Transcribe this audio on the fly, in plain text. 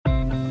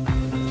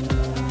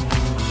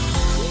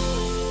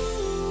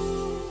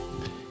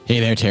Hey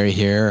there, Terry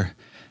here.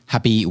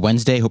 Happy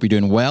Wednesday. Hope you're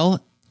doing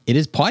well. It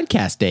is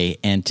podcast day,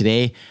 and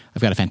today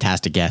I've got a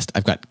fantastic guest.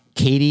 I've got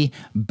Katie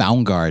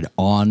Baumgard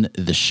on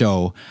the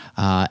show,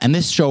 and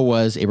this show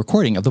was a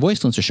recording of the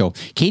Voicefluencer show.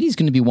 Katie's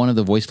going to be one of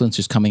the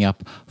Voicefluencers coming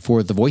up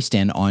for the Voice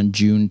Den on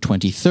June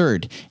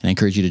 23rd, and I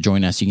encourage you to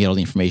join us. You can get all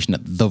the information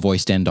at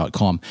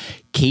thevoiceden.com.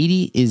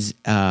 Katie is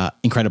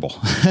incredible.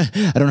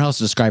 I don't know how else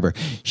to describe her.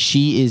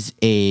 She is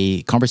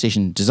a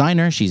conversation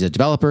designer. She's a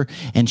developer,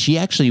 and she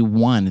actually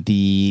won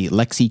the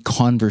Lexi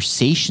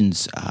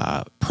Conversations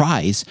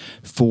prize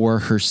for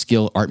her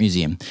Skill Art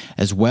Museum.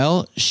 As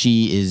well,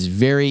 she is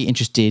very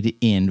interested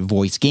in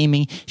voice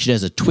gaming. She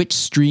does a Twitch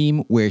stream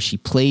where she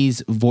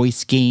plays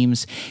voice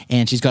games,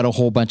 and she's got a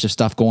whole bunch of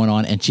stuff going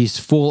on, and she's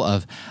full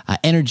of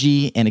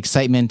energy and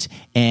excitement,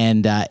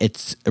 and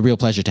it's a real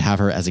pleasure to have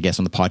her as a guest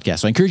on the podcast.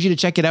 So I encourage you to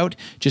check it out.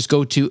 Just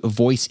go to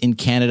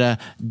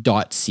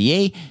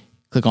voiceincanada.ca,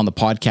 click on the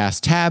podcast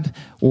tab,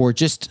 or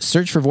just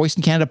search for Voice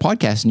in Canada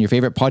podcast in your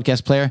favorite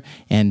podcast player,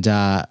 and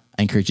I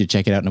encourage you to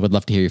check it out, and I would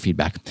love to hear your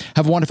feedback.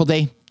 Have a wonderful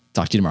day.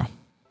 Talk to you tomorrow.